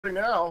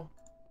Now.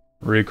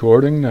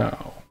 Recording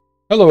now.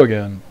 Hello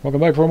again. Welcome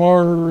back for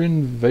more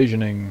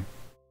invasioning.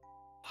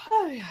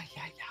 Oh, yeah.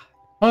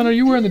 Hon, are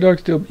you wearing the dark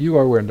steel? You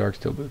are wearing dark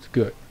steel boots.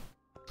 Good.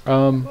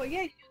 Well,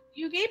 yeah,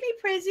 you gave me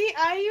Prezi.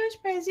 I use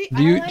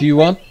Prezi. Do you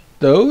want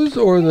those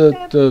or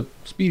the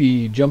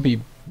speedy jumpy?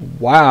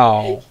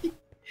 Wow.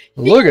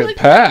 Look at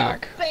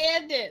Pack. Like a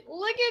bandit.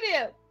 Look at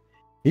him.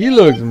 He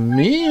looks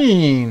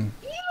mean.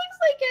 He looks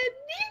like a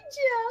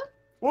ninja.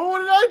 Well, what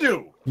did I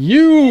do?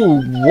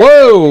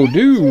 Whoa,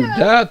 dude,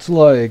 that's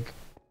like...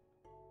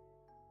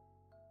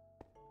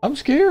 I'm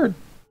scared.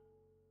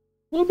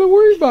 A little bit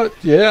worried about...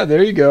 Yeah,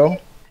 there you go.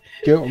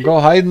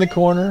 Go hide in the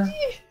corner.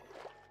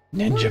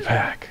 Ninja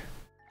Pack.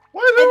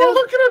 Why are they all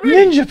looking at me?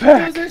 Ninja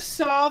Pack. Those are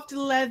soft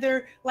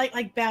leather,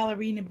 like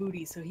ballerina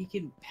booties, so he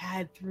can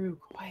pad through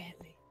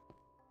quietly.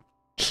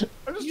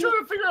 I'm just trying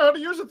to figure out how to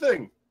use the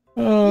thing.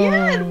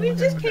 Yeah, we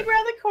just came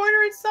around the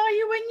corner and saw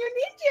you in your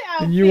ninja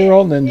outfit. And you were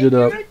all ninja'd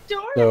up. You're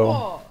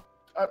adorable.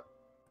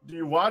 Do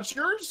you watch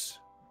yours?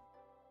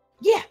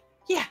 Yeah.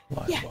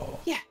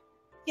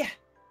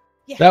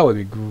 That would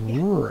be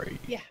great.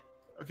 Yeah.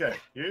 Okay,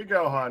 here you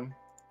go, hon.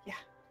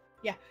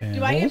 Yeah. And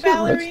Do I what get was it,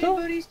 ballerina redstone?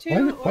 booties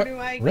too, or do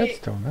I get?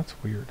 Redstone, that's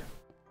weird.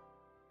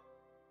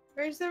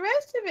 Where's the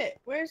rest of it?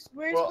 Where's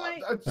Well,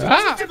 my?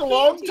 it took a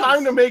long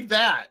time to make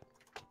that.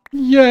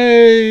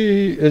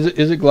 Yay! Is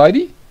it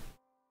glidey?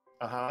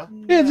 Uh-huh.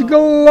 It's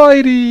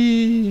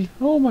glidey!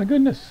 Oh my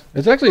goodness.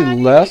 It's actually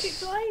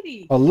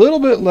a little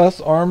bit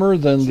less armor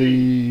than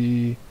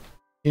the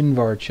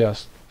Invar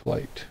chest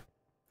plate.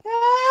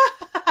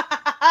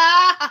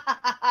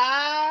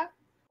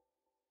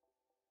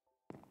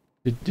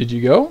 Did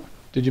you go?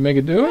 Did you make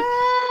it do it?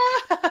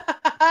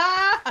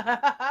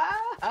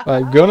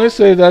 I'm gonna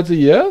say that's a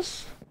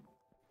yes.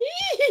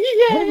 Yes.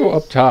 I'm gonna go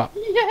up top.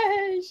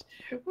 Yes.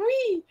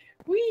 Wee.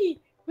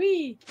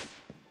 Whee!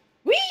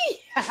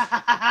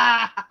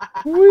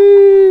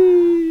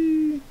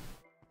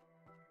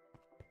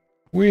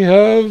 We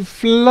have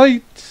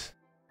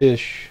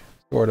flight-ish,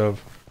 sort of.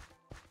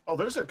 Oh,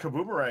 there's a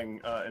kaboomerang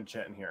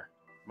enchant in here.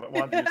 Might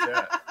want to use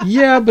that.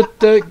 Yeah, but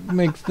that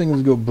makes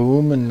things go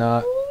boom and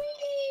not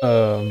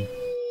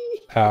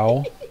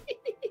ow.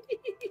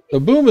 The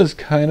boom is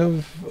kind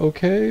of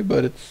okay,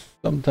 but it's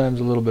sometimes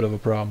a little bit of a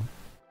problem.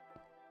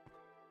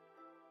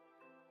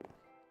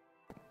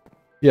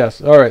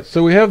 Yes, alright,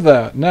 so we have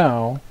that.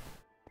 Now,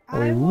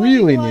 what we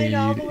really need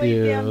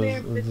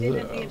is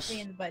this.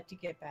 To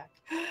get back.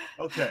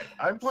 Okay,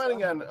 I'm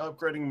planning on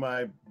upgrading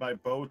my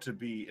bow to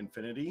be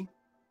infinity,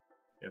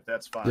 if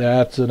that's fine.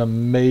 That's an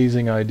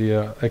amazing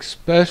idea,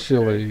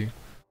 especially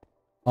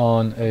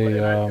on a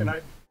and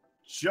I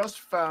just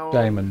found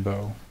diamond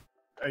bow.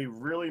 a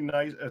really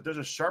nice... there's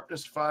a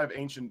sharpness 5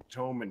 ancient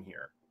tome in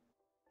here.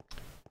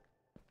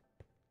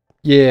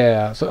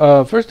 Yeah,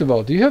 so first of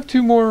all, do you have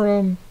 2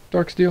 more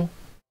dark steel?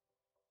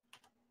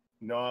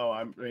 No,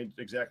 I'm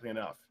exactly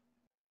enough.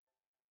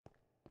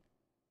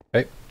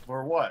 Okay.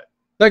 For what?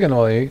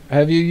 Secondly,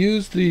 have you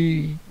used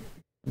the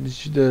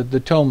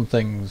tome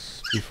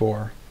things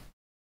before?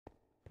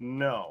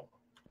 No.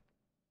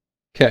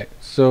 Okay,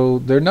 so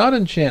they're not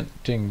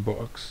enchanting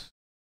books.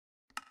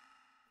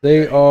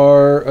 They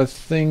are a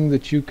thing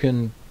that you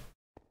can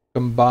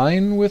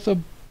combine with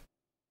a...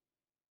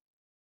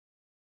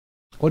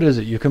 What is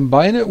it? You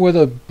combine it with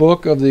a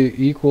book of the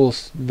equal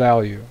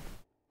value.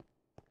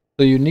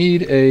 So you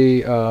need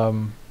a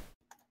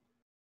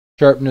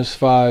sharpness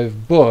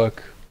 5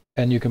 book,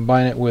 and you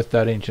combine it with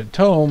that ancient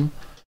tome,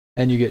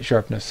 and you get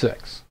sharpness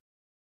 6,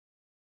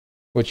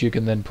 which you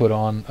can then put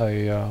on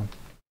an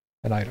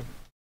item.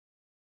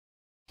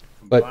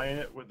 Combine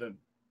it with the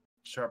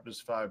sharpness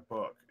 5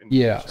 book.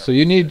 Yeah, so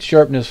you need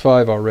sharpness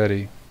 5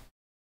 already.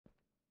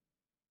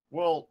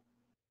 Well,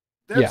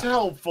 that's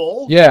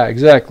helpful. Yeah,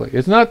 exactly.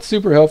 It's not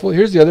super helpful.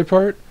 Here's the other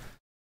part.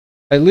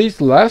 At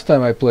least last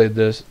time I played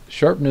this,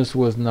 sharpness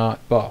was not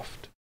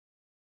buffed.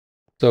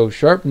 So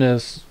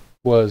sharpness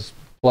was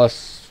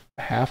plus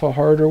half a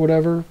heart or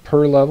whatever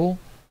per level.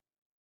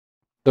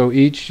 So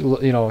each,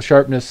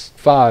 sharpness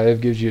 5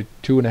 gives you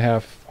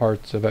 2.5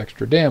 hearts of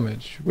extra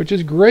damage, which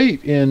is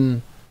great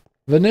in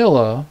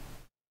vanilla,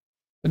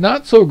 but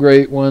not so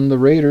great when the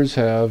raiders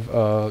have,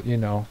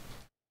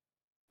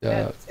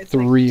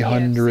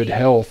 300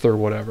 health or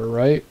whatever,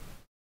 right?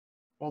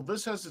 Well,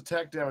 this has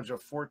attack damage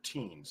of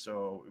 14,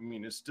 so I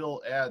mean, it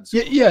still adds.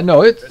 Yeah,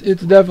 no,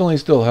 it's definitely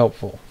still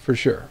helpful for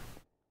sure,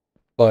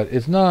 but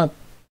it's not.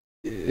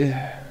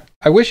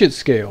 I wish it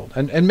scaled,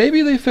 and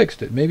maybe they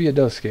fixed it. Maybe it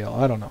does scale.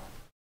 I don't know.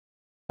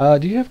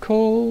 Do you have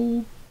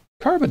coal?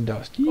 Carbon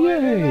dust?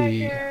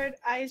 Yay!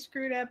 I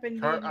screwed up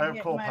and I have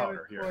coal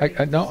powder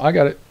here. No, I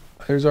got it.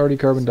 There's already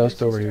carbon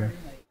dust over here.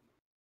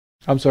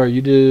 I'm sorry,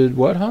 you did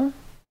what, huh?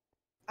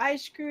 I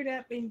screwed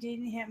up and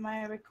didn't hit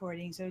my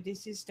recording, so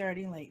this is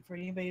starting late for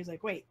anybody who's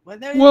like, wait,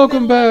 what?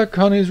 Welcome back,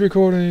 Honey's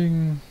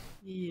recording.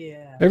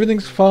 Yeah.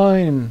 Everything's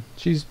fine.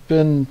 She's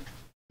been...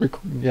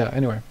 yeah,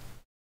 anyway.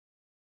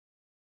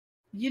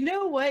 You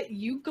know what?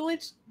 You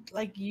glitched,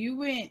 like you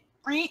went,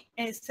 and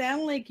it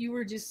sounded like you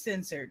were just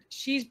censored.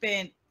 She's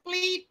been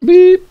bleep.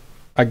 Beep.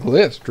 I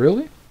glitched,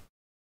 really?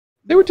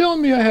 They were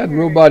telling me I had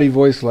real body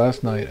voice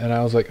last night, and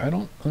I was like, I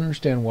don't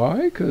understand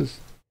why, because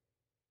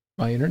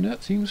my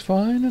internet seems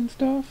fine and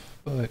stuff,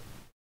 but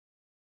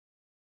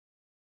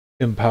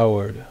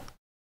empowered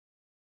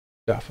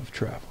staff of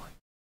traveling.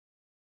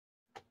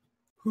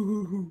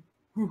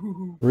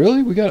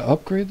 Really? We gotta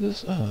upgrade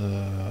this?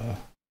 Oh,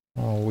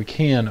 we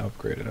can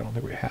upgrade it. I don't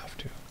think we have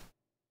to.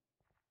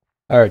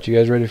 Alright, you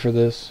guys ready for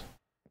this?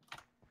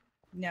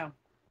 No.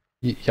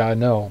 Yeah, I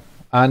know.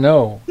 I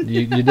know.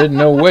 You didn't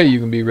know way you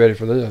can be ready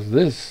for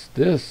this.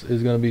 This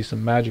is going to be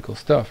some magical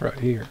stuff right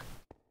here.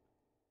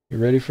 You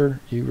ready for?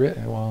 You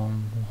ready? Well,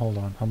 hold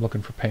on. I'm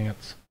looking for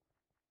pants.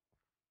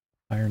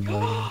 Iron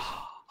leggings.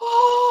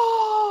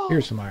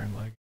 Here's some iron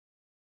leggings.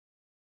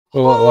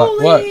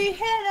 What?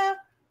 Hannah,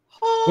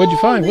 What'd you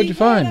find? What'd you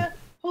find?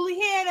 Holy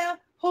Hannah.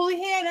 Holy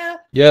Hannah.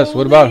 Yes. Holy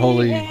What about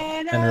Holy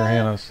Hannah. and her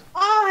Hannahs?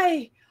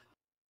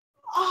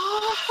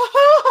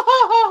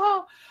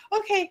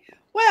 Okay.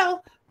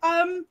 Well,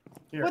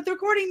 Here. what the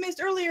recording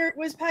missed earlier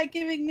was Pat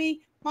giving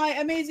me my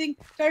amazing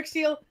dark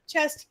steel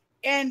chest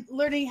and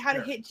learning how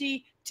to hit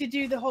G to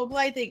do the whole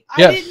glide thing.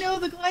 Yes. I didn't know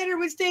the glider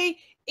would stay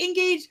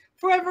engaged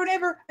forever and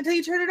ever until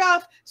you turn it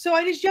off. So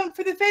I just jumped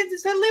for the fence and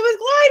suddenly it was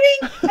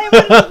gliding. I went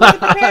to look at the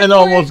pants And for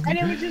almost- it, and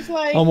it was just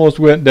like Almost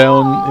went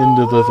down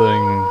into the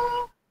thing.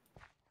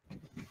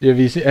 Have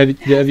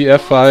you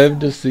F5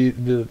 to see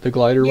the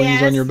glider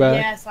wings on your back?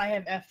 Yes, I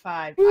have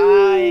F5.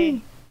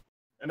 Woo.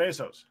 And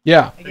ASOS.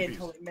 Yeah. Again,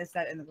 totally missed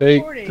that in the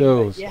Take recording.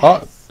 those.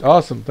 Yes.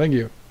 Awesome. Thank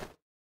you.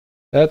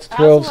 That's I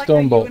 12 also like stone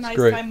how you bolts. and I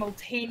Great.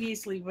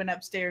 simultaneously went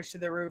upstairs to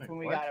the roof when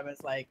we What? got him.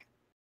 It's like,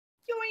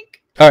 yoink.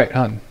 All right,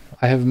 hon.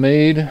 I have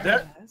made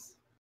That Yes.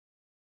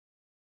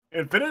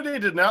 Infinity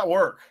did not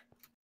work.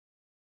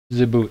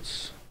 the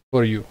boots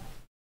for you.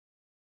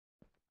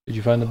 Did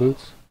you find the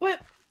boots? But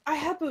I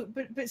have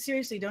but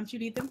seriously, don't you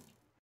need them?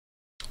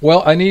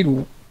 Well, I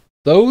need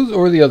those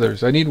or the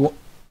others. I need one.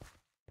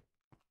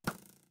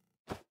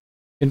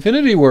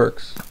 Infinity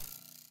works.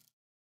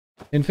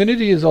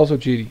 Infinity is also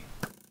cheaty.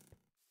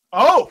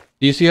 Oh!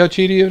 Do you see how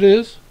cheaty it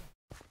is?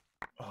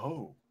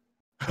 Oh.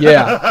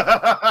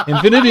 Yeah.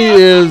 Infinity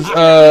is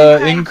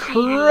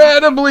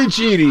incredibly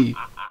cheaty.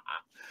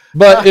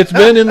 But it's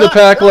been in the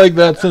pack like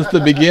that since the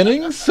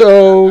beginning,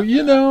 so,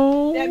 you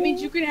know. That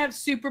means you can have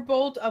super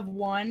bolt of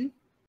 1.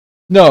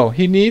 No,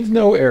 he needs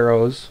no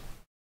arrows.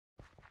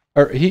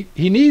 Or he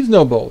needs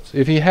no bolts.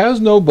 If he has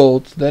no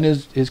bolts, then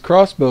his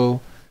crossbow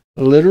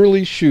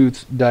literally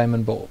shoots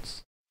diamond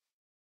bolts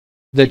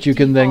that you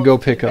can then go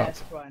Defaults to pick the up.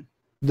 best one.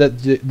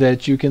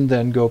 That you can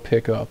then go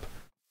pick up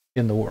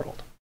in the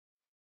world.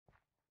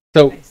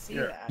 So I see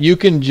Yeah. that. you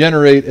can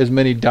generate as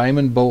many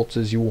diamond bolts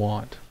as you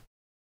want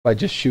by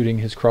just shooting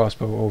his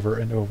crossbow over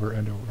and over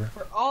and over.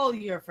 For all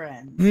your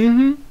friends.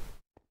 Mm-hmm.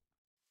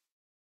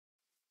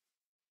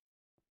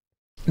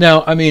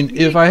 Now, I mean,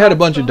 if I had a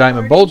bunch of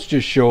diamond bolts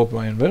just show up in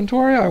my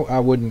inventory, I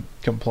wouldn't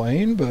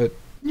complain, but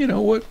you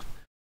know what?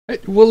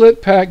 We'll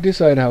let Pack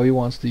decide how he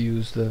wants to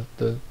use the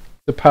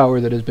power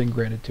that has been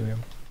granted to him.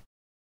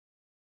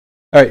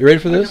 Alright, you ready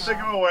for this? Take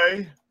him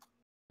away.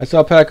 I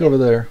saw Pack over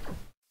there.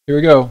 Here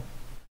we go.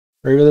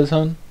 Ready for this,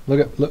 hun?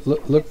 Look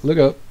up, look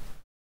up.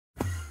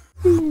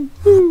 Boom,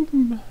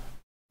 boom.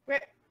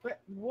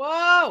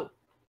 Whoa!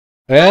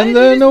 And did you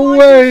then just launch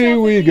away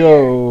yourself we in the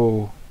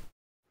go.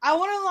 I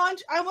want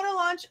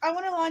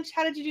to launch.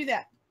 How did you do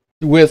that?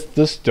 With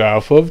the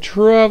staff of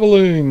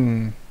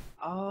traveling.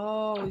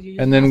 Oh, you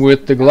And then used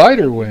with the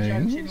glider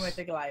conjunction wings. with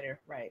the glider,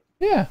 right?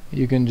 Yeah,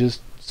 you can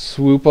just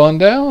swoop on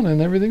down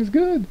and everything's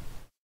good.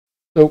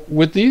 So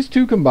with these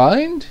two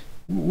combined,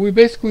 we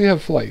basically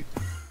have flight.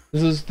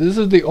 This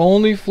is the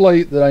only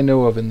flight that I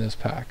know of in this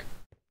pack.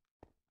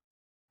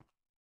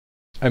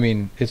 I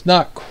mean, it's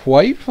not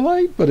quite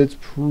flight, but it's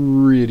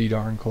pretty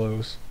darn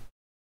close.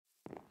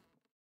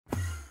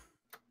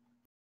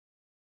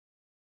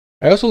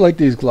 I also like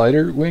these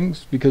glider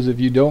wings because if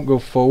you don't go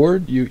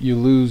forward, you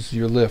lose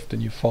your lift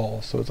and you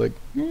fall. So it's like,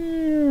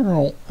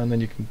 and then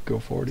you can go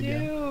forward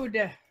again.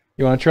 Dude.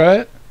 You want to try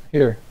it?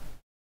 Here.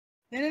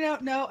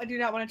 No, I do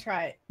not want to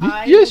try it.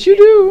 Yes, you will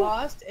get do.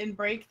 Lost and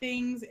break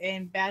things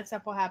and bad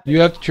stuff will happen. You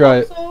have to try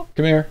it. Also,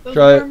 Come here, those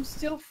try it. worms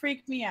still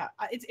freak me out.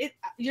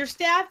 Your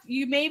staff,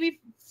 you may be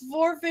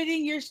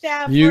forfeiting your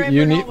staff You forever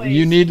and need always.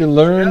 you need to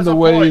learn That's the a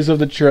ways of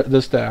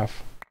the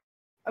staff.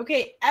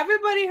 Okay,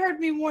 everybody heard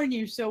me warn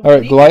you. So All right,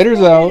 when it gliders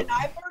gets out. and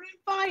I burn in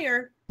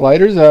fire.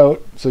 Gliders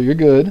out, so you're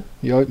good.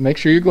 You make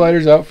sure your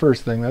gliders out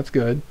first thing. That's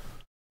good.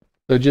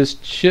 So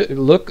just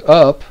look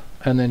up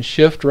and then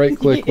shift right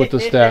click with the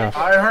staff.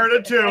 I heard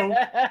it too.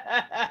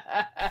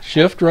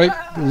 Shift right,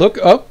 look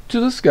up to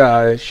the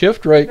sky.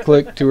 Shift right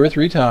click 2 or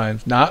 3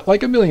 times, not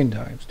like a million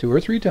times. 2 or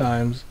 3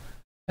 times,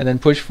 and then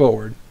push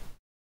forward.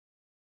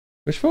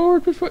 Push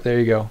forward, push forward. There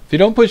you go. If you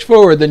don't push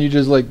forward, then you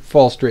just like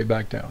fall straight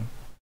back down.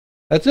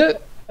 That's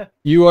it.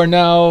 You are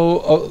now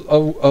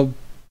a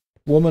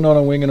woman on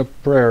a wing and a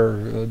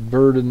prayer, a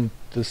bird in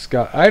the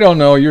sky. I don't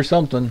know. You're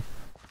something.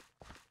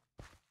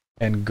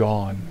 And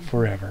gone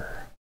forever.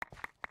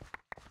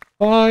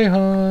 Bye,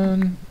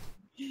 hon.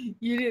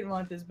 You didn't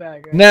want this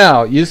bag, right?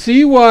 Now, you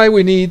see why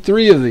we need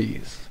 3 of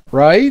these,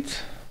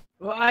 right?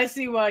 Well, I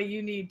see why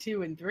you need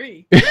 2 and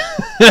 3.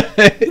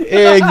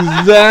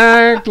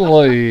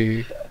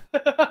 Exactly.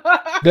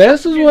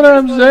 This is what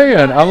I'm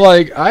saying. I'm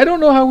like, I don't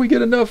know how we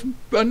get enough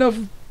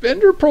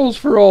Ender Pearls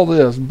for all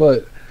this,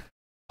 but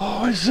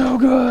oh, it's so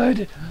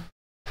good.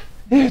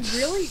 It's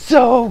really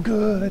so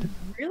good.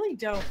 Really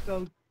don't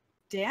go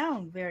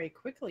down very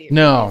quickly.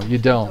 No, you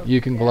don't.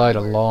 You can glide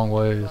a long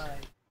ways.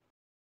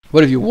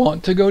 But if you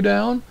want to go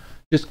down,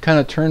 just kind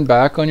of turn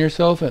back on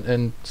yourself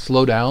and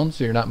slow down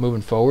so you're not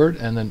moving forward,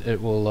 and then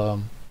it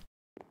will.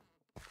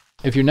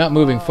 If you're not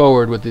moving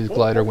forward with these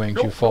glider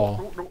wings, you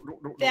fall.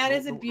 That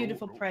is a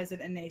beautiful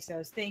present,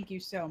 Anasos. Thank you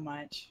so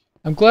much.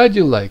 I'm glad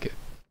you like it.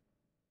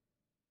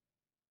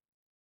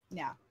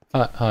 Now,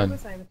 Hun. where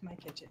was I with my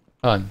kitchen?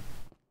 Hun.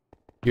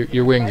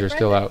 Your wings are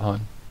still out, Hun.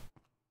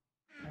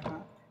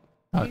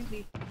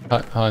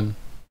 Hun.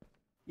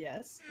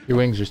 Yes. Your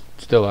wings are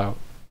still out.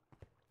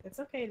 It's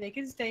okay. They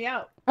can stay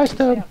out. I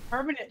stub.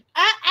 Permanent.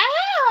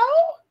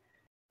 Ow!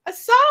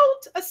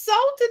 Assault!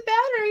 Assault and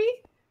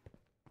battery.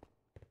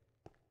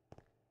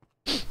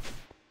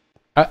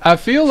 I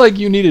feel like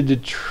you needed to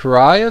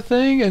try a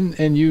thing,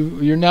 and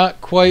you're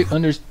not quite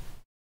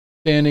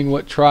understanding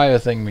what try a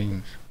thing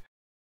means.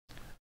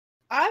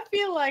 I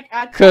feel like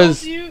I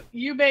told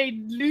you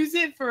may lose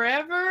it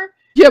forever.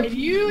 Yep. And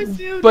you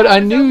assumed But I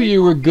knew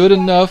you were good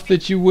enough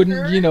that you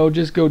wouldn't, you know,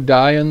 just go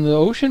die in the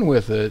ocean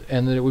with it,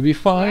 and that it would be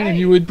fine, and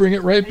you would bring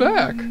it right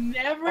back.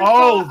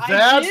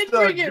 I did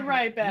bring it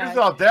right back. You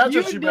thought that's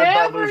what you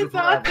meant by lose it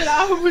thought forever.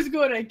 that I was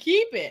going to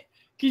keep it.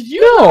 Because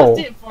you lost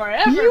it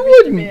forever. You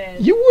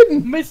wouldn't. You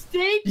wouldn't.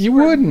 Mistakes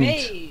were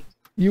made.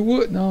 You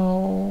would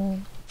no.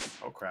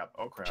 Oh crap!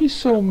 Oh crap! She's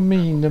so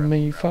mean to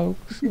me,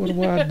 folks. What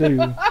do I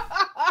do?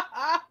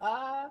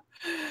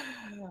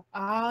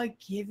 I'll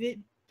give it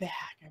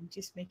back. I'm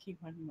just making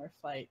one more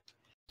flight.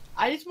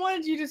 I just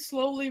wanted you to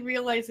slowly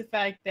realize the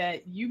fact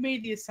that you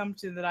made the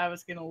assumption that I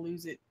was going to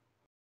lose it.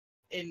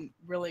 And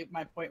really,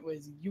 my point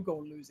was, you gonna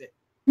lose it.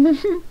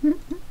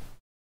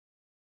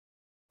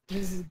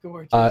 This is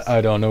gorgeous.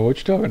 I don't know what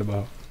you're talking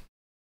about.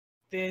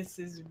 This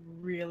is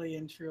really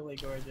and truly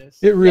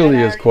gorgeous. It really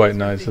is quite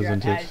nice,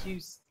 isn't it?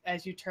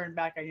 As you turn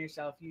back on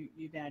yourself, you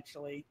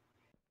naturally.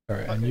 All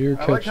right, and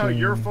you're I like how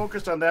you're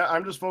focused on that.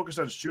 I'm just focused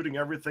on shooting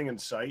everything in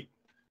sight.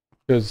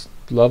 Because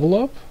level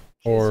up,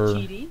 or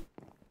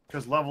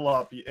because level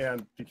up,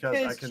 and because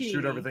I can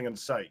shoot everything in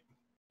sight.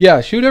 Yeah,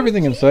 shoot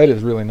everything in sight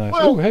is really nice.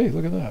 Well, oh, hey,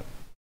 look at that.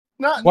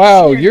 Not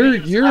wow, you're.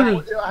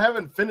 I have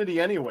infinity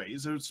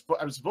anyways. I'm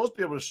supposed to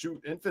be able to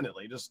shoot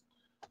infinitely. Just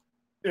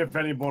if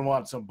anyone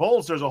wants some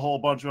bolts, there's a whole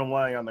bunch of them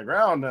lying on the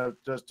ground.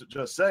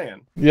 Just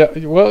saying. Yeah,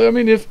 well, I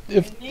mean, if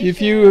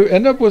you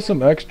end up with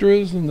some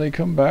extras and they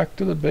come back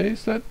to the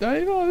base, I'd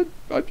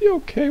be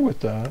okay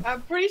with that.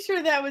 I'm pretty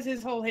sure that was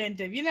his whole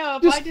hint of,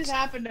 if I just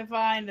happen to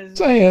find a...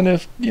 Saying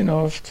if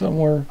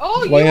somewhere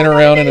laying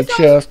around in a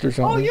chest or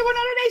something. Oh, you went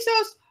on an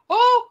ASOS!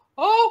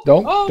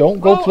 Don't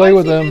go play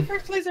with them. I've seen my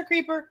first laser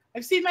creeper.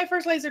 I've seen my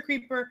first laser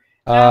creeper.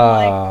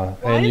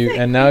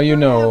 And now you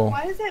know.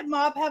 Why does that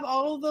mob have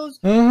all of those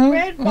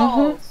red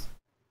balls?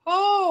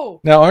 Oh.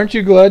 Now, aren't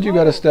you glad you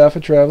got a staff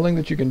of traveling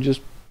that you can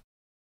just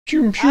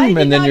shoom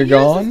and then you're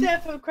gone?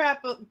 Staff of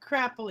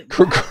crappling.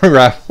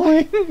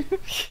 Grappling?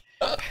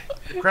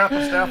 Crap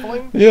of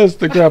staffling? Yes,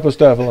 the crap of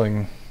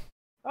staffling.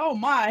 Oh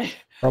my.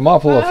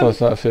 Ramopola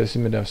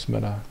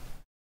Fesimidefsmina.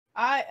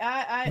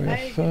 I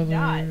did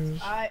not.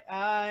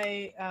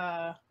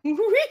 I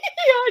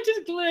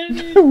just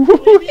glided.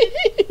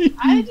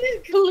 I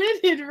just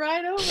glided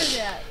right over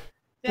that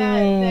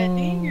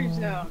danger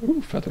zone.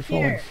 Ooh, Feather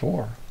Falling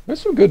 4.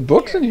 There's some good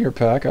books in here,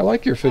 Pack. I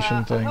like your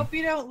fishing thing. I hope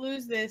you don't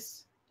lose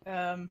this.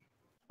 I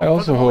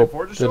also hope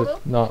that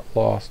it's not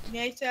lost.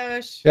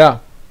 Nasosh. Yeah.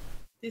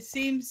 This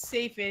seems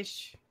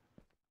safe-ish.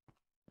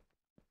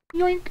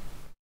 Yoink.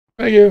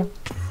 Thank you.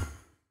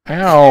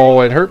 Ow,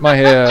 it hurt my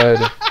head.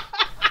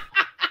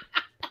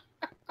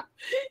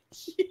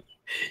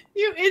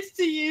 You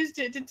used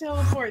it to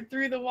teleport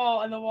through the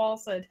wall, and the wall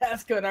said,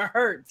 "That's gonna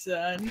hurt,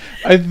 son."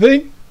 I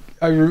think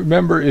I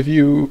remember if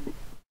you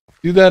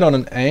do that on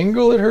an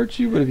angle, it hurts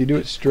you, but if you do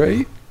it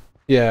straight,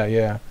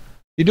 yeah.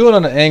 You do it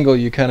on an angle,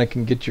 you kind of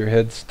can get your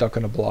head stuck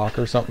in a block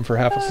or something for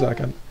half a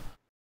second.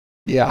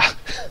 Yeah.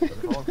 You're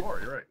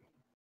right.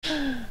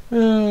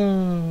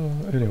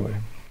 Anyway.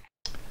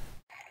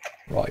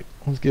 Right.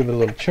 Let's give it a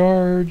little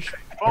charge.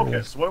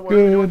 Focus. What are we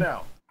doing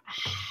now?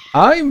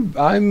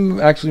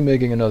 I'm actually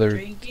making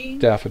another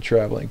staff of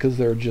traveling because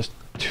they're just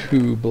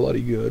too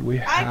bloody good. We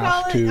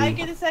have to. I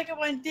get a second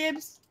one.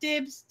 Dibs.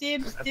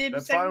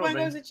 Second one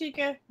goes to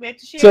Chica. We have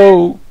to share.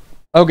 So,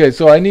 okay,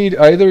 so I need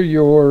either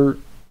your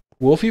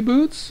Wolfie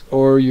boots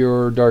or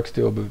your Dark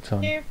Steel boots,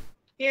 huh?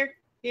 Here.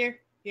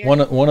 One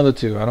of the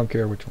two. I don't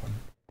care which one.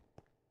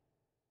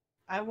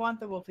 I want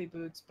the Wolfie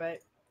boots,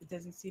 but it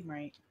doesn't seem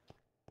right.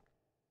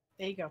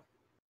 There you go.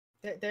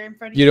 They're in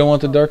front of you. You don't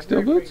want the Dark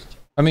Steel boots?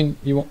 I mean,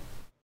 you want...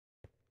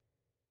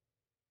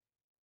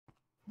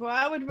 Well,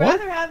 I would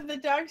rather have the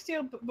dark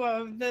steel,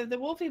 the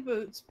wolfy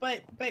boots.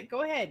 But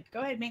go ahead,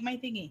 make my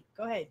thingy.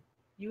 Go ahead.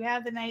 You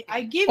have the nice.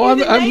 I give you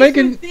the I'm nicer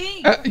making,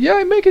 thing. yeah,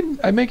 I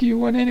make you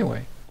one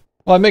anyway.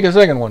 Well, I make a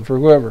second one for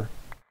whoever.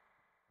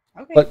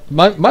 Okay. But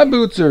my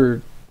boots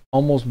are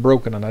almost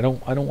broken, and I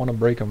don't want to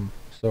break them.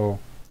 So.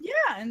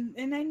 Yeah,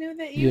 and I know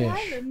that you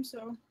have them,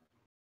 so.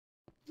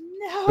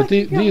 No. But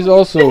these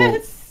also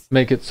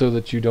make it so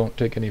that you don't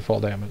take any fall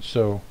damage.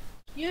 So.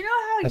 You know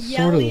how That's yelly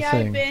sort of the I've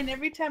thing. been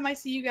every time I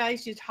see you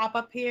guys just hop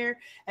up here,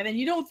 and then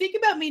you don't think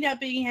about me not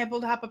being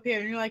able to hop up here,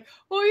 and you're like,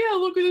 "Oh yeah,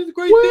 look at this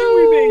great thing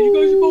we made. You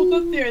guys are both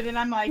up there." Then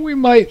I'm like, we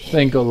might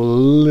think a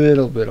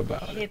little bit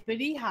about it.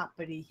 Hippity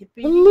hoppity,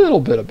 hippity. A little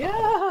bit about it.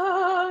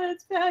 Yeah,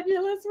 it's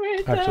fabulous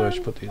with Actually, I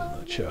should put these in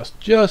the chest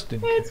just in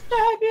case. It's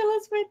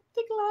fabulous with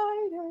the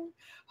glider.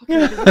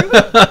 Okay,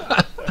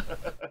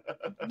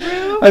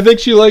 Rue? I think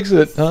she likes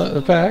it,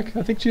 the pack.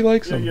 I think she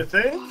likes them. You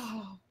think?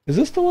 Is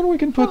this the one we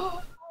can put?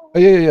 Oh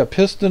yeah.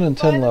 Piston and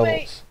 10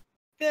 levels.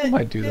 I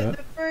might do that.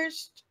 The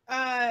first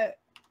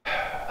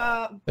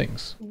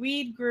things.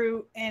 weed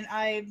grew, and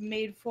I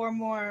made 4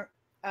 more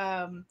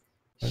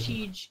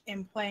siege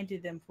and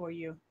planted them for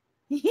you.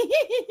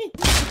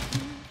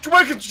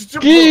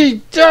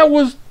 That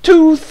was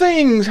 2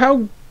 things.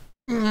 How?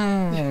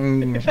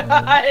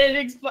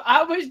 I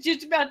was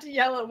just about to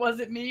yell. It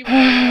wasn't me. What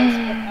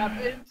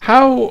happened?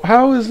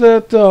 How is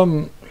that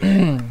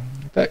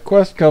that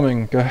quest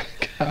coming, guys?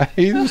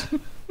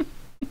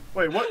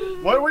 Wait, what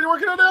are we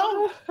working on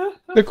now?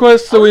 The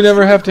quest, so we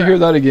never have to hear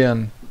that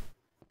again.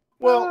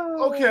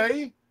 Well,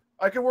 okay.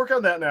 I can work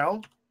on that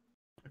now.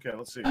 Okay,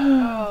 let's see.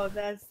 Oh,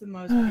 that's the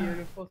most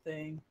beautiful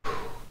thing.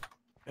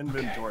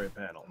 Inventory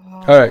panel. Oh,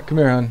 Alright, come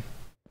here, hon.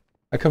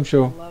 I come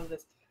show. I love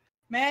this.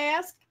 May I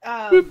ask?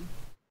 Boop.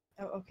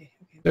 Oh, okay.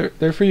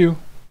 They're for you.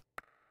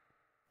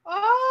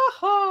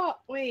 Oh,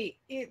 wait,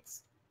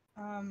 it's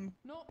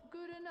not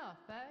good enough,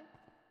 eh?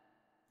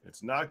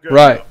 It's not good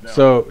Right, enough, no.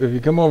 so if you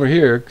come over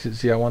here,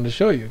 see, I wanted to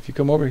show you. If you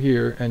come over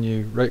here and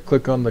you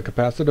right-click on the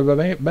capacitor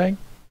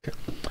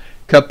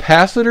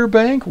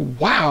bank,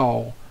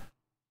 wow!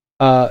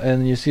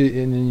 And you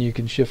see, and then you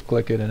can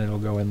shift-click it, and it'll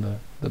go in the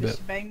bit.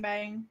 Bang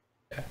bang.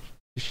 Yeah,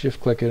 you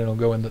shift-click it, and it'll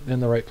go in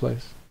the right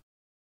place.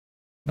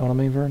 Know what I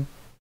mean, Vern?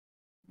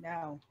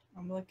 No,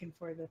 I'm looking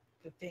for the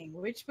thing.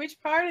 Which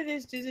part of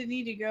this does it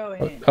need to go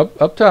in?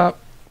 Up top.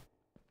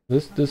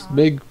 This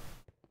big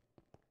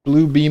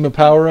blue beam of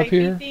power up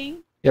here.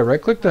 Thing? Yeah,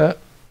 right-click that.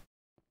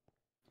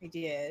 I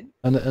did.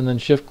 And then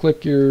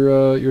shift-click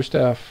your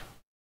staff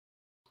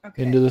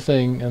into the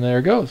thing, and there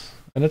it goes,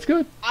 and it's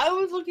good. I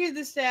was looking at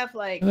the staff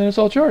like. And then it's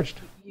all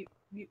charged.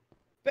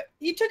 But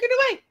you took it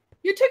away.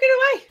 You took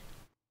it away.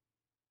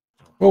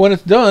 Well, when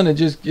it's done, it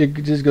just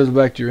goes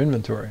back to your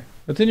inventory.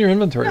 It's in your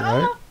inventory,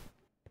 right?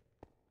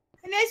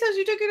 And I says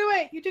you took it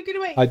away. You took it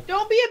away. I...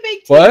 Don't be a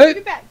big team. What? Give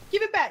it back.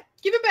 Give it back.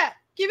 Give it back.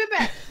 Give it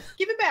back.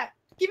 Give it back.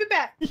 Give it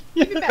back.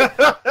 Give it back.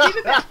 Give it back. Give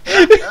it back. Give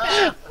it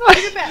back.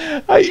 Give it back.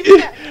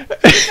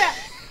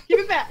 Give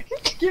it back. Give it back.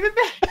 Give it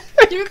back.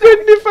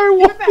 Couldn't if I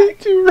wanted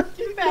to right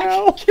Give it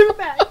now. back. Give it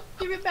back.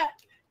 Give it back.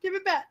 Give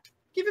it back.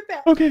 Give it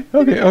back. Okay,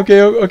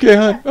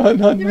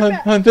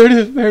 hon,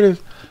 there it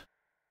is.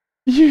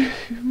 You.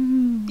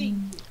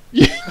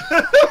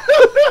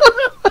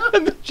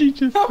 She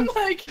just. I'm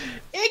like,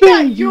 it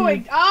got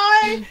yoinked.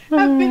 I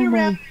have been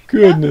around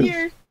enough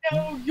years to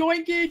know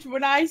yoinkage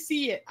when I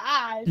see it.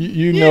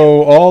 You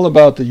know all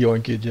about the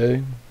yoinkage, eh?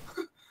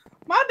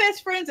 My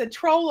best friend's a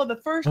troll of the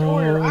first Oh,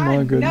 order. my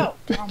I goodness.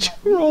 know.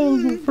 Troll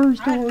of the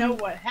first I order. know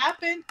what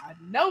happened.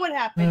 All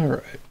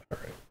right.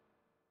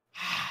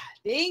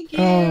 Thank you.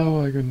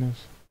 Oh my goodness.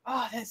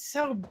 Oh, that's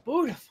so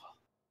beautiful.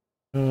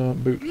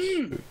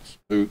 Boots.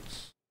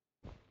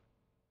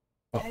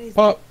 That is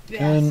Pop, the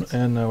best.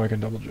 and now I can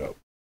double jump.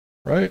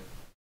 Right?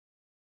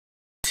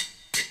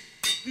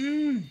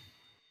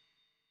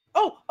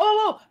 Oh.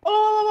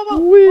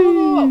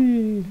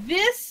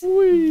 This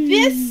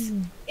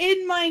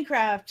in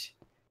Minecraft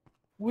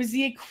was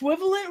the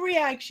equivalent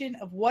reaction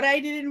of what I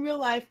did in real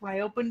life when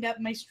I opened up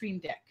my Stream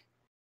Deck.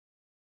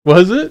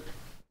 Was it?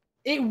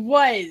 It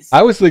was.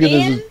 I was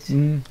thinking this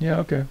is... yeah,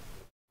 okay.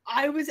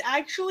 I was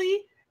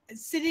actually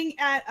sitting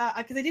at...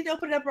 because I didn't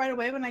open it up right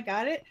away when I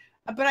got it,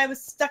 but I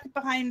was stuck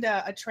behind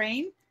a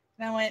train,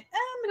 and I went,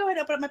 I'm going to go ahead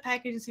and open up my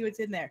package and see what's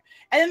in there.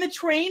 And then the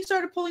train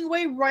started pulling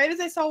away right as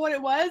I saw what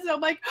it was, and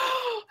I'm like,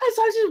 I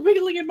saw it just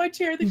wiggling in my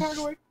chair, the car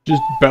going...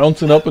 Just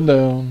bouncing up and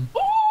down.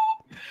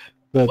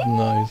 That's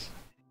nice.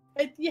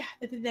 And yeah,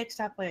 at the next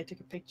stoplight, I took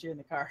a picture in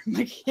the car. I'm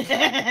like,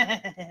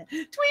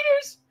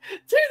 tweeters!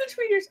 To the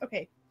tweeters!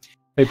 Okay.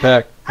 Hey,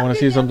 Pac, want to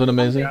see something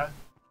amazing? Yeah.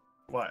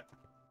 What?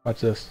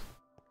 Watch this.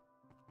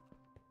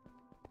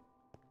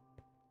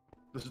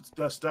 This is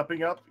the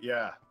stepping up?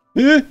 Yeah.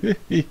 Yeah.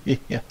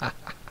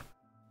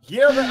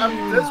 Yeah,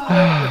 at this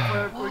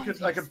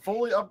point, I could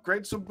fully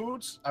upgrade some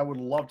boots. I would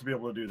love to be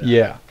able to do that.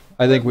 Yeah,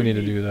 I think we need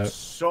to do that.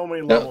 So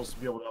many levels to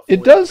be able to.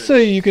 It does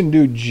say you can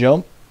do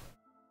jump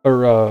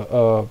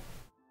or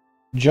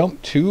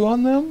jump 2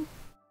 on them.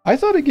 I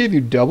thought it gave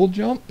you double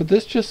jump, but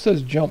this just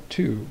says jump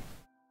 2.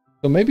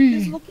 So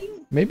Does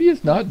maybe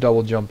it's not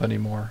double jump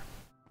anymore.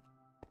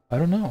 I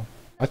don't know.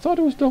 I thought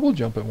it was double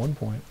jump at one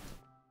point.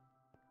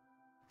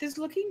 Does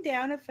looking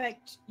down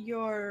affect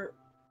your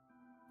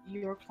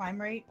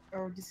climb rate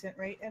or descent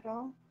rate at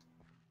all?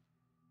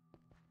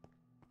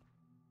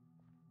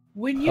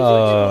 When you switch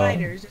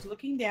gliders, does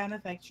looking down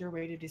affect your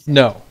rate of descent?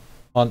 No,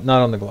 not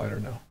on the glider.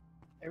 No.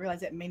 I realize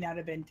that may not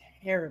have been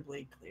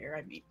terribly clear.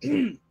 I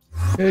mean,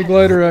 Okay,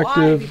 glider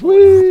active.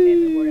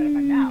 We're gonna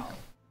find out.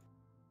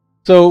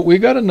 So we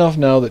got enough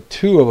now that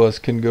 2 of us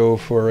can go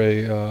for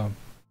a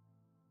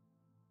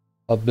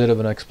bit of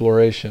an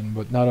exploration,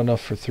 but not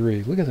enough for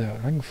 3. Look at that!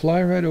 I can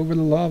fly right over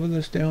the lava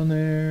that's down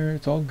there.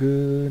 It's all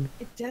good.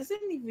 It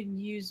doesn't even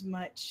use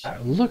much.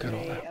 Look at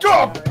all that.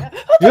 Jump!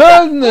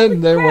 Yeah, and then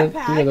there went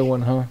the other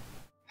one, huh?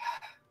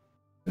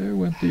 There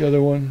went the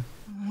other one.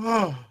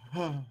 Oh,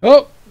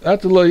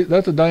 that's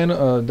a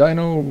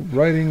dino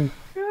riding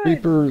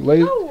creeper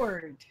laser.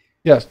 Forward.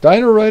 Yes,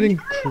 dino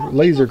riding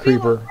laser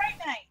creeper. Right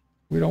night.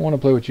 We don't want to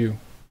play with you.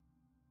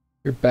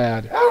 You're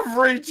bad.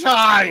 Every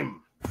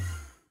time.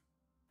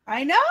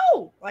 I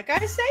know. Like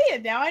I say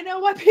it now. I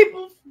know how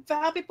people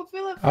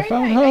feel at I Fright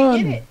found Night. I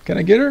get Han. it. Can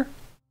I get her?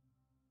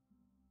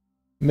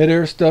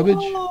 Midair stubbage.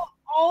 Oh,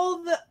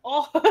 all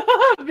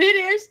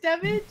mid-air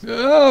stubbage.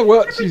 Oh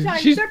well,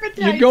 Serpentine,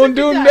 you're going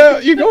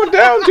down. You're going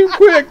down too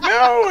quick.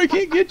 No, I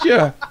can't get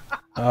you.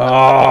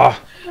 Oh,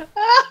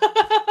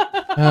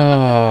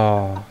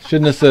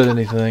 shouldn't have said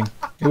anything.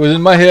 It was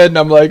in my head, and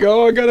I'm like,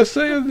 oh, I gotta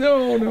say it.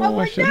 No, I'm I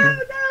like, shouldn't. no,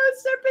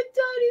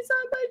 Serpentine, he's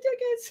on my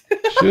tickets.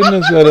 Shouldn't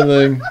have said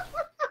anything.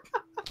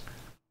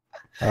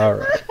 All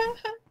right.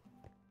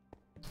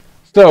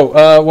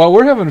 So while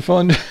we're having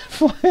fun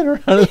flying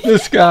around in the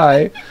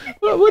sky,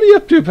 what are you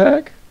up to,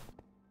 Pack?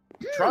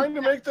 Trying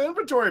to make the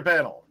inventory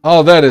panel.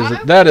 Oh, that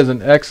is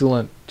an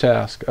excellent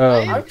task.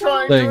 I'm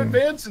trying to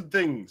advance in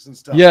things and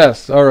stuff.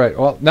 Yes. All right.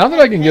 Well, now that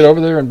I can get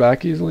over there and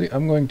back easily,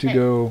 I'm going to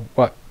go.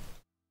 What?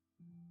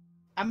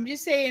 I'm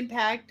just saying,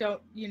 Pack, don't,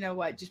 you know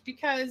what? Just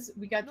because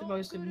we got the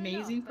most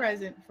amazing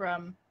present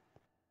from, I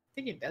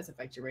think it does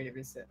affect your rate of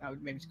descent. I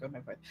would maybe just go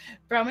my foot.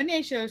 From a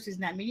Nashos does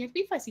not mean you have to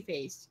be fussy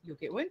faced. You'll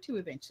get one too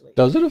eventually.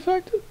 Does it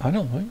affect it? I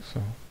don't think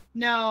so.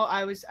 No,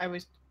 I was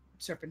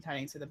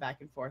serpentining, so the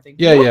back and forth thing.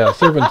 Yeah,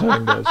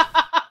 serpentine does.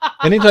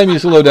 Anytime you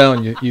slow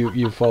down,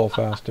 you fall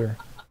faster.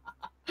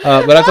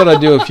 But I thought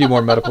I'd do a few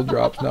more medical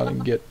drops now that I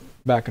can get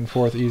back and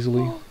forth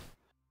easily.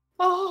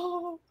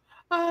 Oh,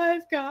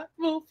 I've got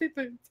wolfy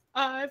boots.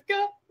 I've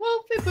got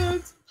wolfy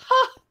boots.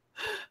 Ha!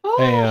 Oh.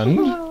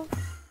 And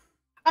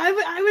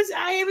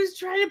I was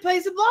trying to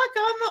place a block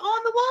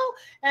on the wall,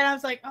 and I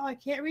was like, oh, I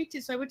can't reach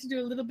it, so I went to do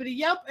a little bit of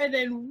yelp, and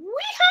then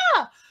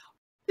weehaw!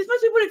 This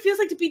must be what it feels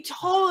like to be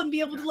tall and be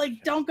able to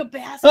like dunk a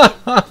basket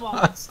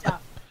and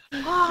stuff.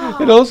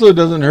 It also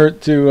doesn't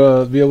hurt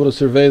to be able to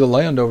survey the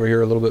land over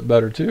here a little bit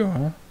better too,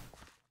 huh?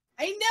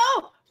 I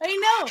know.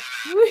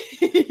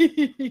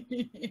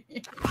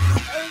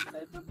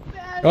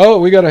 Oh,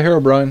 we got a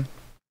Herobrine,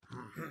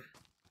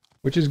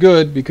 which is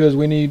good because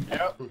we need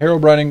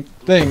Herobrining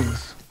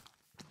things.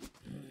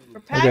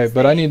 Okay,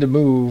 but I need to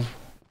move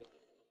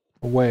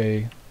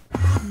away.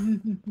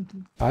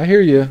 I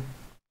hear you.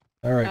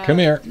 All right, come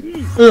here.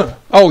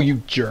 Oh,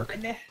 you jerk.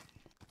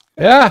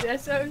 Yeah.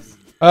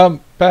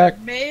 Pack.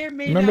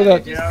 Remember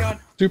that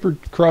super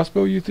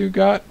crossbow you two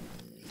got?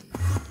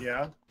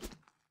 Yeah.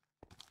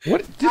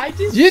 What? I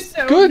just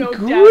good down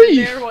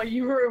grief! there while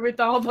you were with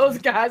all those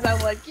guys. I'm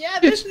like, yeah,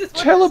 this is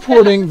It's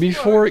teleporting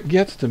before it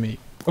gets to me.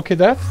 Okay,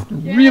 that's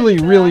really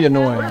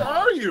annoying. Where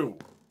are you?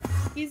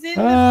 He's in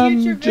the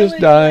future just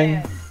village dying.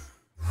 land.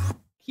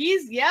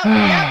 He's yep.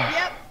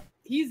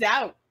 He's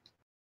out.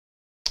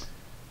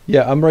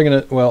 Yeah, I'm bringing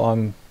it. Well,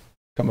 I'm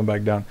coming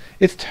back down.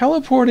 It's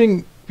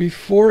teleporting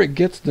before it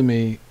gets to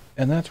me,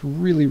 and that's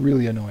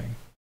really annoying.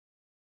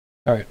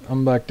 All right,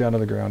 I'm back down to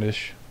the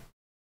ground-ish.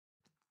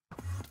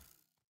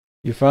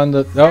 You found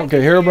the... Oh,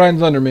 okay,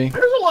 Herobrine's under me.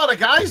 There's a lot of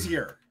guys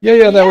here.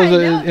 Yeah, that was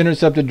an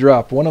intercepted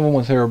drop. One of them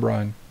was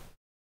Herobrine.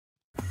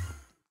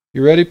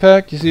 You ready,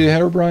 Pack? You see the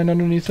Herobrine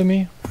underneath of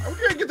me? I'm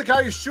gonna get the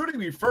guy who's shooting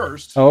me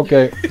first. Oh,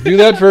 okay, do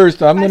that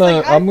first. I'm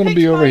gonna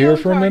be over here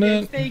for a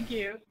minute. Thank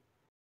you.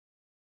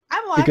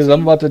 I'm watching. Because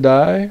I'm about to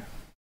die,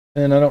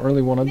 and I don't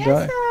really want to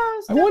die.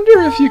 I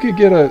wonder if you could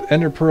get an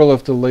Ender Pearl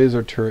if the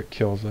laser turret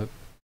kills it.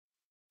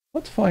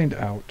 Let's find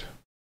out.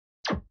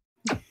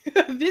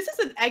 This is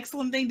an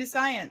excellent thing to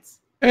science.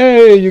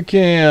 Hey, you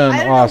can.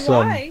 I don't Awesome. know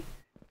why.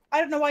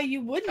 I don't know why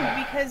you wouldn't,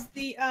 because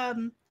the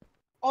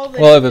all the.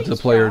 Well, if it's a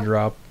player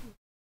drop.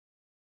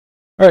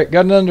 All right,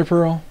 got an Ender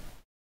Pearl.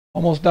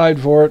 Almost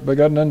died for it, but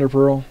got an Ender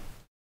Pearl.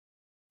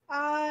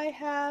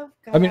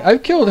 I mean,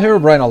 I've killed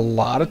Herobrine a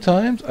lot of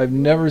times. I've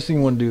never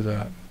seen one do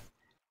that.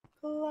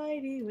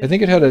 I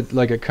think it had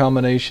a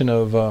combination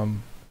of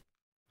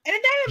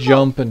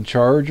jump and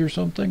charge or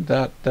something.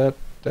 That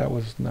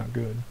was not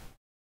good.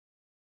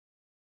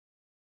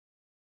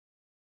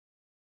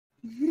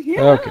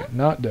 Yeah. Okay,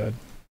 not dead.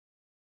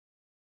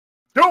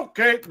 No.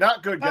 Okay,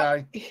 not good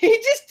guy. He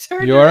just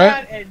turned You all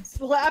around right? and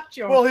slapped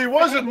you. Well, he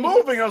wasn't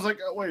moving. I was like,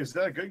 oh, wait, is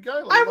that a good guy?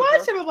 Like, I look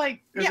watched up. him. I'm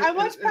like, Is yeah, it- I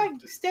watched is- Mike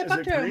step is up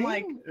it to him. green?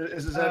 Like,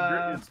 Is that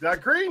green? It's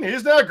not green.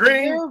 He's not is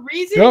green. there a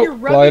reason Go, you're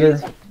rubbing glider.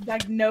 his,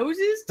 like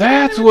noses?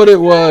 That's together what it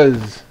like that?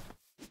 was.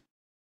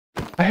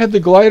 I had the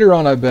glider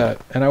on, I bet,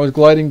 and I was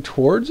gliding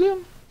towards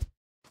him.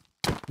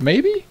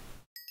 Maybe.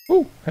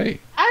 Oh, hey.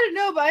 I don't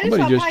know, but I just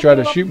Somebody saw just Mike tried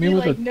go to up shoot and me be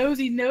with like a-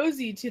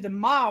 nosy to the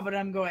mob, and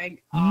I'm going,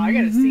 oh, I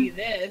gotta see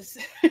this.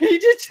 He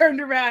just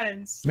turned around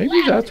and Maybe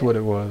slapped that's him. what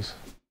it was.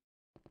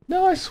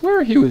 No, I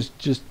swear he was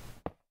just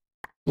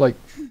like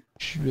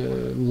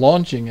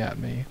launching at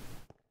me.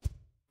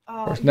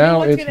 Of course, now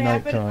what's it's gonna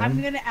happen? nighttime.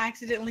 I'm gonna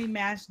accidentally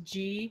mash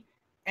G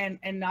and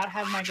not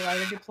have my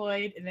glider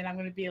deployed, and then I'm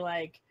gonna be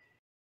like,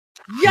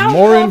 "Yo,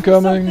 More roll for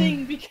incoming."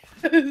 something,"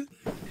 because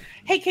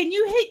hey, can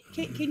you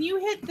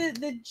hit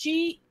the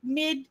G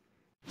mid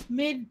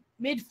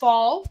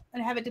fall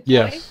and have it deploy?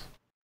 Yes.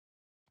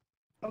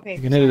 Okay.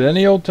 You can hit it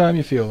any old time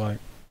you feel like.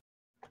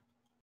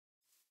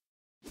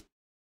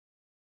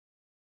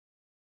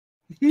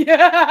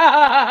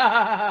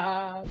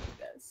 Yeah.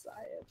 Best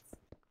science.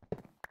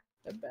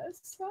 The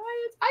best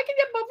science. I can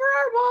get my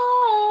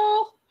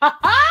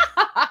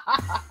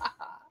fireball.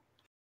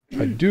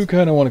 I do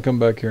kind of want to come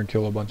back here and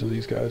kill a bunch of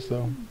these guys,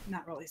 though.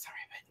 Not really sorry,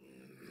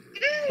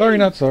 Sorry,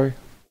 not sorry.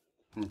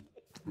 but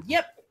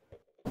yep.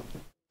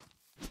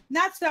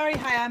 Not sorry.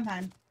 Hi, I'm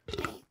Han.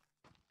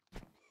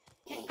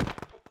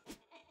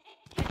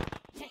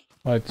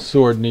 My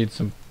sword needs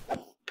some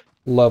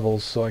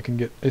levels so I can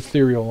get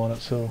ethereal on it,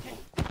 so...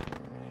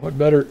 What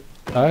better...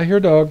 I hear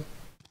dog.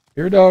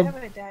 Hear I dog. have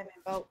a diamond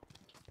boat.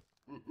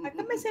 How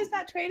come it says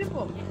not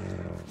tradable?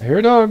 I hear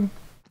a dog.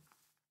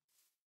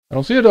 I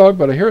don't see a dog,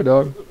 but I hear a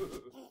dog.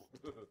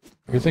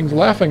 Everything's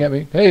laughing at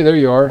me. Hey, there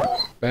you are.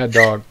 Bad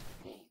dog.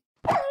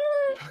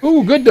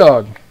 Ooh, good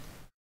dog.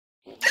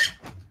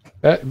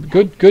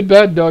 Good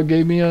bad dog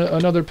gave me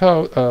another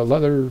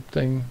leather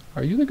thing.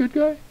 Are you the good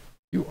guy?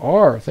 You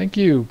are. Thank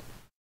you.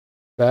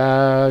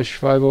 Bash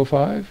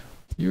 505.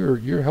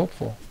 You're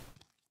helpful.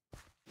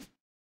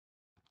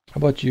 How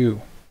about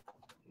you?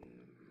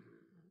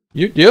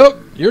 Yep,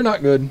 you're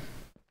not good.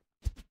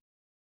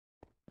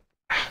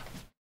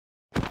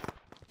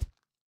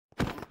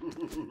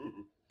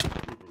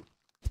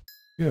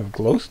 You have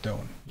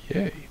glowstone.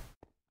 Yay.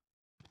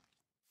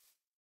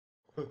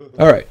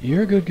 Alright,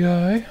 you're a good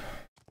guy.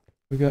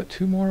 We got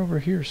two more over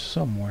here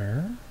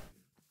somewhere.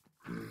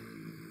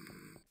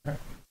 Alright,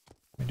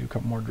 let me do a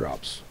couple more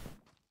drops.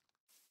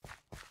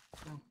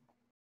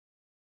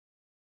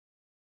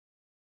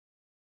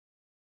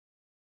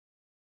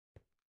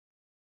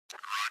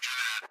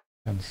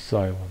 And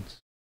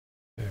silence.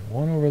 Okay,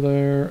 one over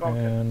there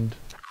and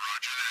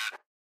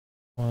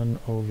one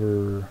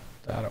over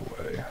that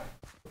away.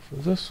 For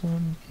this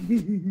one.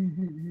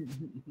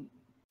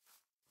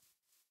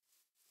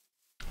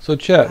 So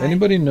chat,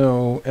 anybody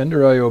know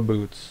Ender IO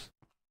boots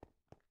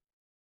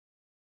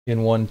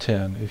in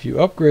 110? If you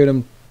upgrade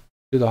them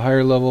to the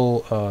higher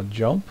level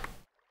jump,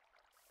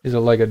 is it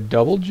like a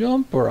double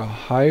jump or a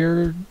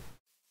higher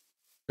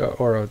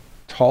or a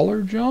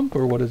taller jump,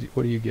 or what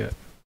do you get?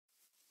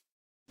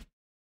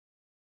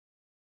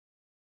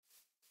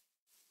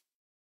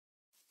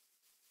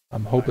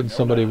 I'm hoping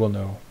somebody will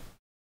know.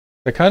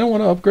 I kind of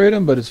want to upgrade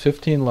them, but it's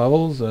 15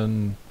 levels,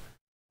 and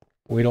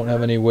we don't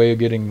have any way of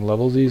getting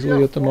levels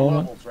easily at the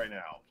moment. Levels right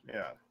now.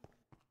 Yeah.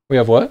 We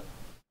have what?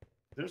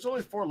 There's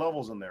only 4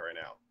 levels in there right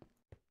now.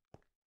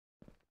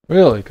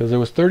 Really? Because there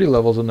was 30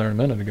 levels in there a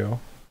minute ago.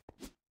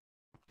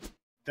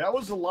 That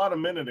was a lot a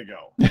minute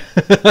ago.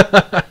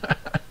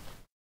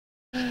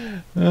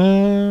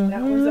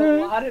 That was a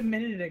lot a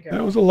minute ago.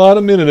 That was a lot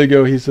a minute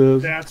ago, he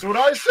says. That's what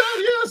I said.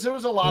 Yes, it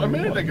was a lot a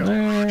minute ago.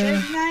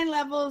 There's 9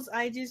 levels.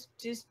 I just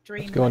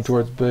dreamed. It's going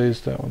towards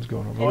base. That one's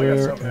going over Oh, I got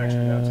there. something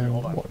extra now, too. And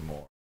Hold on. one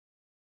more.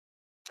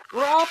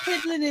 We're all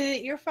piddling in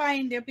it. You're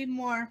fine. There'll be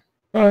more.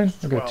 Fine.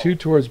 I got 12. 2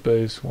 towards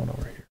base, 1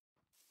 over here.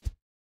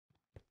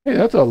 Hey,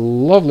 that's a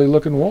lovely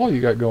looking wall you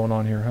got going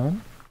on here, huh?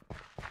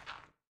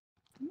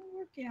 I'm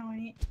working on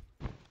it.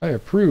 I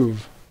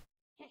approve.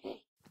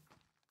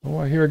 Oh,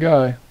 I hear a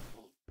guy.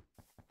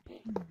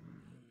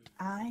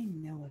 I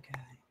know a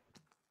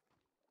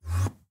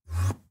guy.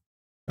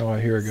 Oh, I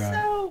hear a guy.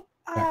 So,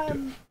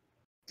 Active.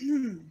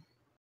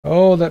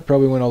 Oh, that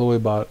probably went all the way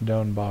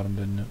down bottom,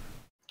 didn't it?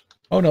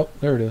 Oh, no.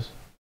 There it is.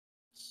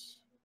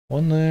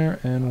 One there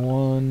and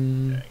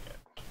one...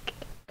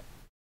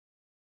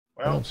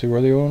 I Well, don't see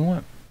where the other one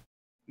went.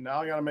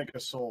 now I gotta make a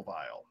soul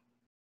vial.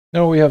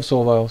 No, we have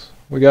soul vials.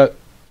 We got...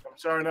 I'm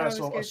sorry, not I a was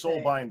soul, gonna a soul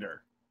say.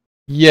 binder.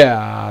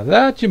 Yeah,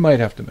 that you might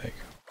have to make.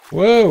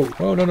 Whoa!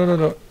 Oh,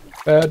 no.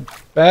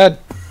 Bad.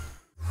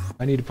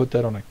 I need to put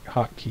that on a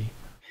hotkey.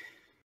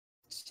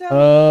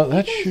 So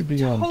That you guys should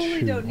be on totally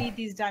 2. don't need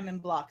these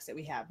diamond blocks that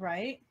we have,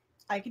 right?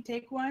 I can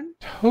take one.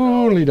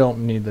 Totally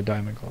don't need the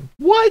diamond club.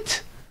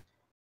 What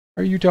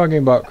are you talking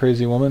about,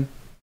 crazy woman?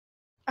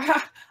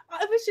 I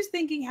was just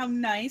thinking how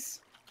nice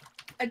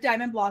a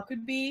diamond block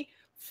would be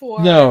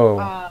for No.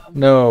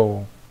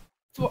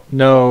 for-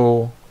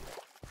 No.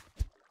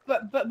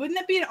 But wouldn't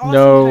that be an awesome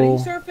No. cutting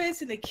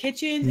surface in the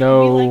kitchen?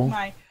 No. It would be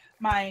like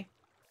my.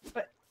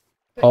 But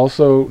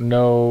Also,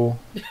 no.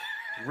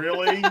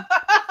 Really?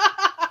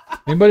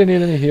 Anybody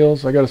need any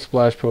heals? I got a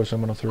splash potion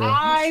I'm gonna throw.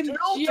 I'm You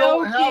joking.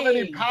 still don't have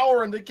any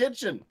power in the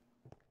kitchen.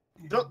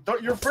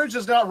 Your fridge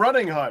is not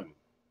running, hun.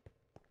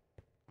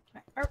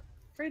 Our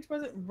fridge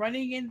wasn't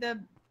running in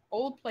the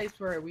old place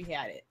where we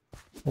had it.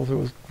 Well, if it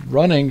was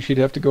running, she'd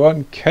have to go out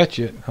and catch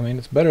it. I mean,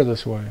 it's better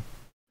this way.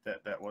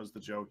 That was the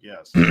joke,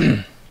 yes.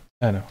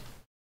 I know.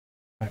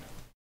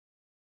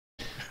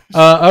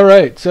 All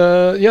right.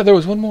 Yeah, there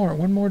was one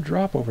more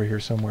drop over here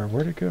somewhere.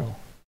 Where'd it go?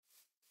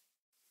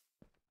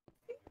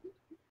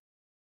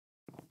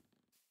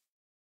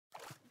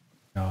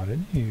 Not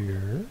in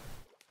here.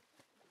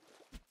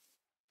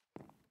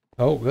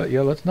 Oh,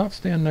 yeah, let's not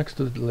stand next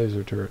to the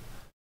laser turret.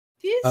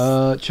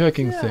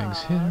 Checking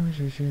things.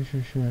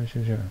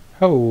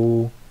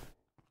 Oh.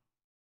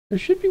 There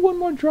should be one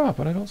more drop,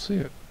 but I don't see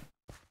it.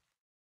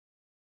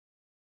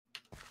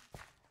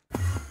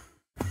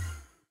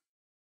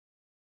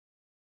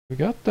 We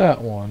got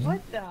that one.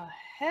 What the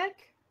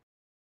heck?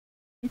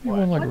 Maybe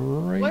one like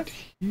right What's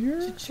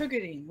here?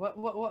 Chugging. What?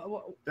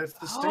 That's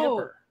the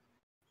stamper.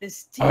 The Oh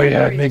stamper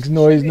yeah, it is makes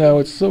noise now. chugging.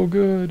 It's so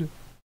good.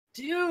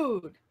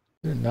 Dude.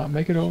 Did it not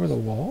make it over the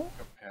wall?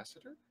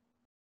 Capacitor?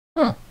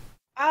 Huh.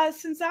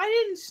 Since I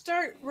didn't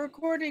start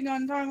recording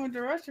on time with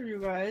the rest of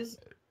you guys,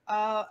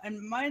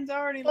 and mine's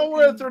already. Oh,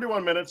 we're at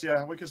 31 minutes.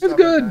 Yeah, we can stop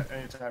good. at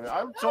any time.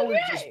 I'm totally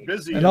just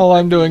busy. And all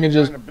I'm doing is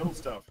just trying to build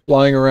stuff.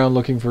 flying around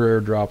looking for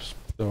airdrops.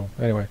 So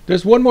anyway,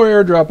 there's one more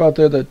airdrop out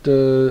there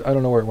that I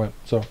don't know where it went.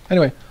 So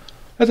anyway,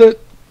 that's it.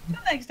 Till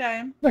next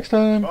time. Next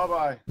time. Bye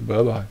bye.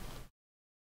 Bye bye.